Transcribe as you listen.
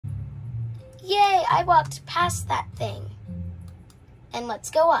Yay, I walked past that thing. And let's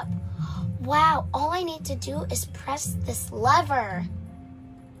go up. Wow, all I need to do is press this lever.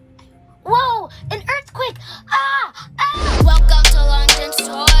 Whoa, an earthquake! Ah! Ah! Welcome to London's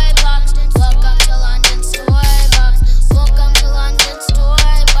Toy Box. Welcome to London's Toy Box. Welcome to London's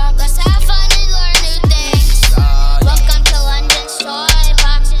Toy Box. Let's have fun and learn new things. Welcome to London's Toy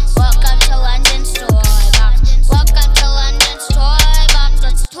Box. Welcome to London's Toy Box. Welcome to London's Toy Box.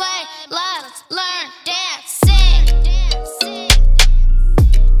 Let's play, laugh, learn, dance, sing.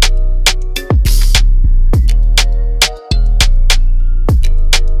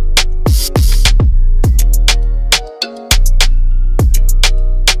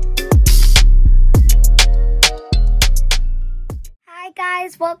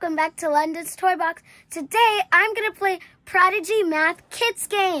 Welcome back to London's Toy Box. Today, I'm going to play Prodigy Math Kids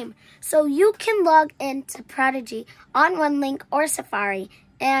Game. So you can log into Prodigy on OneLink or Safari.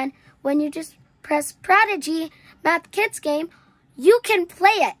 And when you just press Prodigy Math Kids Game, you can play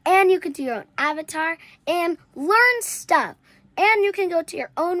it. And you can do your own avatar and learn stuff. And you can go to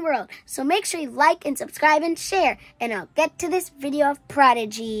your own world. So make sure you like and subscribe and share. And I'll get to this video of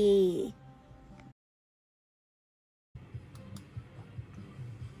Prodigy.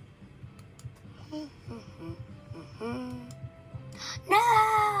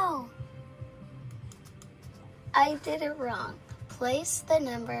 No! I did it wrong. Place the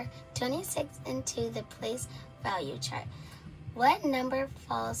number 26 into the place value chart. What number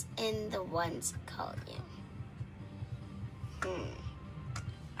falls in the ones column?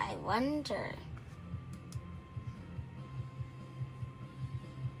 I wonder.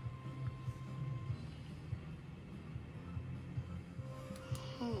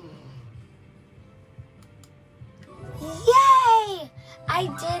 Yay! I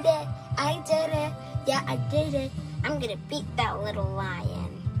did it! I did it! Yeah, I did it! I'm gonna beat that little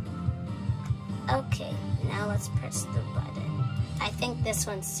lion. Okay, now let's press the button. I think this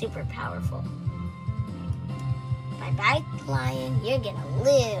one's super powerful. Bye-bye, lion. You're gonna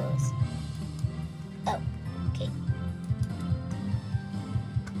lose. Oh, okay.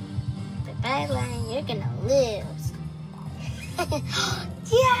 Bye-bye, lion. You're gonna lose.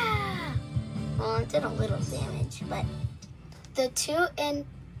 Yeah! Well, it did a little damage, but the 2 and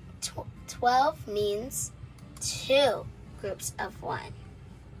 12 means 2 groups of 1.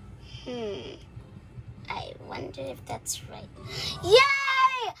 I wonder if that's right.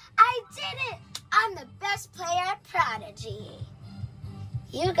 Yay! I did it! I'm the best player at Prodigy.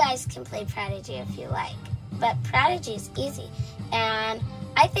 You guys can play Prodigy if you like, but Prodigy is easy. And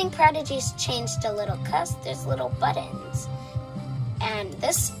I think Prodigy's changed a little because there's little buttons. And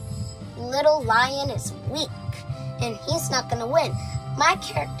this little lion is weak, and he's not gonna win. My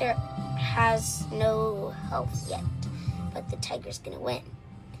character has no health yet, but the tiger's gonna win.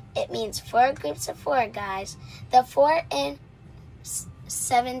 It means 4 groups of 4, guys. The 4 in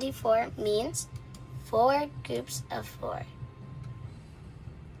 74 means 4 groups of 4.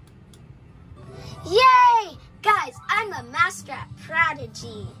 Yay! Guys, I'm a master at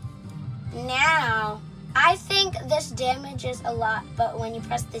Prodigy. Now, I think this damages a lot, but when you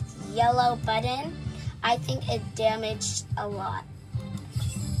press this yellow button, I think it damaged a lot.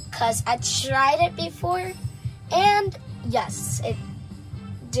 Because I tried it before, and yes, it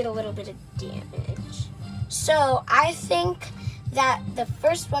did a little bit of damage. So I think that the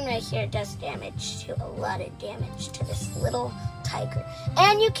first one right here does damage to a lot of damage to this little tiger.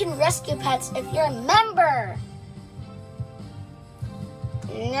 And you can rescue pets if you're a member.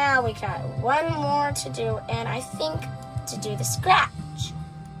 Now we got one more to do, and I think to do the scratch.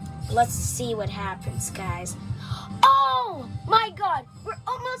 Let's see what happens, guys. Oh my God, we're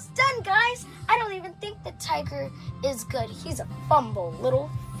almost done, guys. I don't even think the tiger is good. He's a little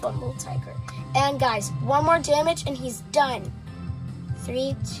fumble tiger. And guys, one more damage and he's done.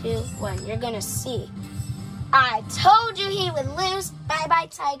 3, 2, 1, you're gonna see. I told you he would lose. Bye-bye,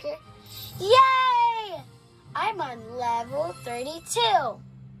 tiger. Yay! I'm on level 32.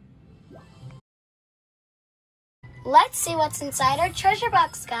 Let's see what's inside our treasure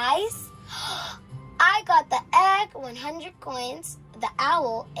box, guys. I got the egg, 100 coins, the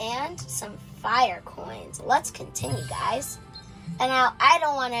owl, and some fire coins. Let's continue, guys. And now, I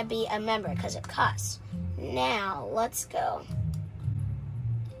don't want to be a member because it costs. Now, let's go.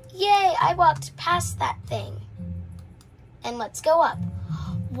 Yay, I walked past that thing. And let's go up.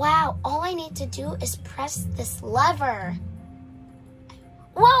 Wow, all I need to do is press this lever.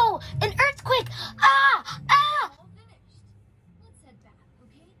 Whoa, an earthquake! Ah! Ah! Let's head back,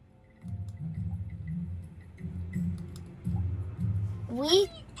 okay? We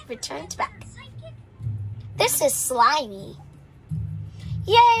returned back. This is slimy.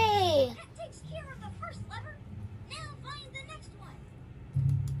 Yay! That takes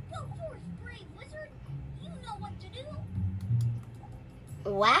forth, brave wizard. You know what to do.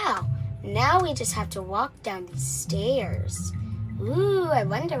 Wow, now we just have to walk down these stairs. Ooh, I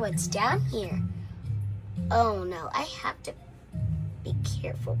wonder what's down here. Oh no, I have to be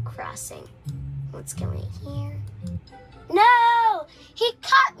careful crossing. What's going here? No! He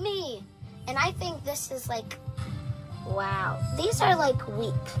caught me! And I think this is like, wow. These are like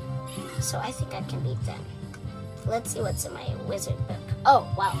weak. So I think I can beat them. Let's see what's in my wizard book. Oh,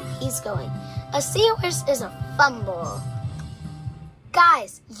 wow, he's going. A seahorse is a fumble.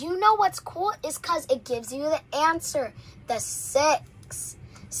 Guys, you know what's cool is because it gives you the answer, the 6.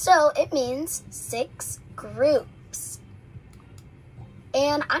 So it means 6 groups.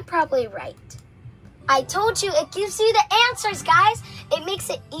 And I'm probably right. I told you it gives you the answers, guys. It makes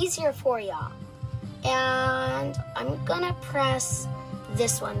it easier for y'all. And I'm gonna press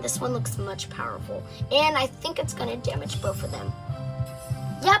this one. This one looks much powerful. And I think it's gonna damage both of them.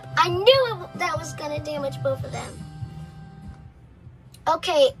 Yep, I knew that was gonna damage both of them.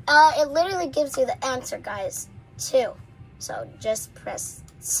 Okay, it literally gives you the answer, guys. 2. So just press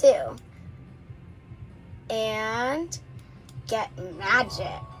 2. And get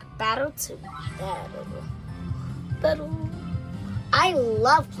magic. Battle to battle. I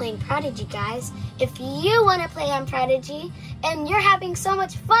love playing Prodigy, guys. If you want to play on Prodigy and you're having so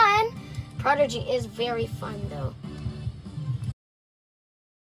much fun, Prodigy is very fun though.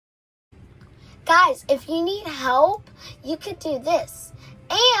 Guys, if you need help, you could do this.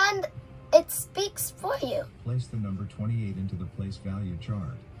 And it speaks for you. Place the number 28 into the place value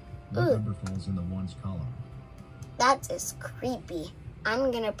chart. What number falls in the ones column? That is creepy.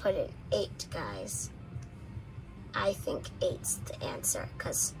 I'm gonna put it 8, guys. I think 8's the answer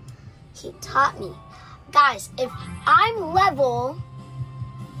because he taught me. Guys, if I'm level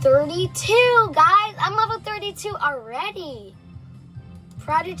 32, guys, I'm level 32 already.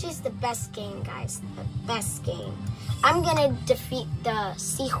 Prodigy's the best game, guys, the best game. I'm gonna defeat the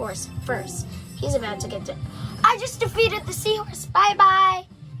seahorse first. He's about to get to, I just defeated the seahorse, bye-bye.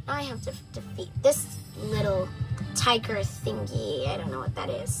 Now I have to defeat this little tiger thingy. I don't know what that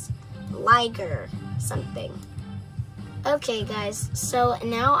is. Liger something. Okay, guys, so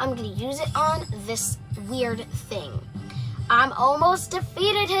now I'm gonna use it on this weird thing. I'm almost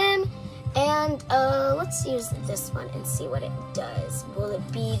defeated him. And let's use this one and see what it does. Will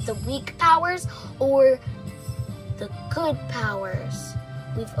it be the weak powers or the good powers?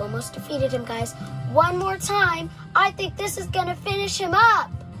 We've almost defeated him, guys. One more time. I think this is gonna finish him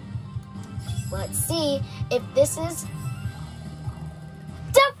up. Let's see if this is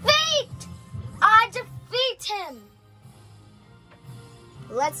defeat. I defeat him.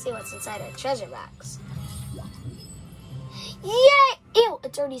 Let's see what's inside our treasure box. Yay! Ew, a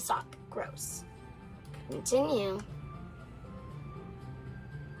dirty sock. Gross. Continue.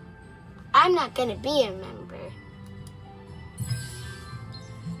 I'm not gonna be a member.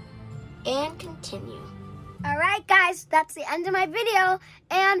 And continue. Alright guys, that's the end of my video.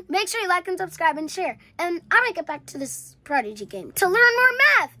 And make sure you like and subscribe and share. And I'm gonna get back to this Prodigy game to learn more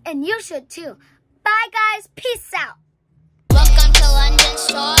math. And you should too. Bye guys, peace out. Welcome to London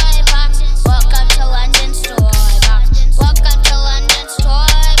Storybox. Welcome to London Storybox.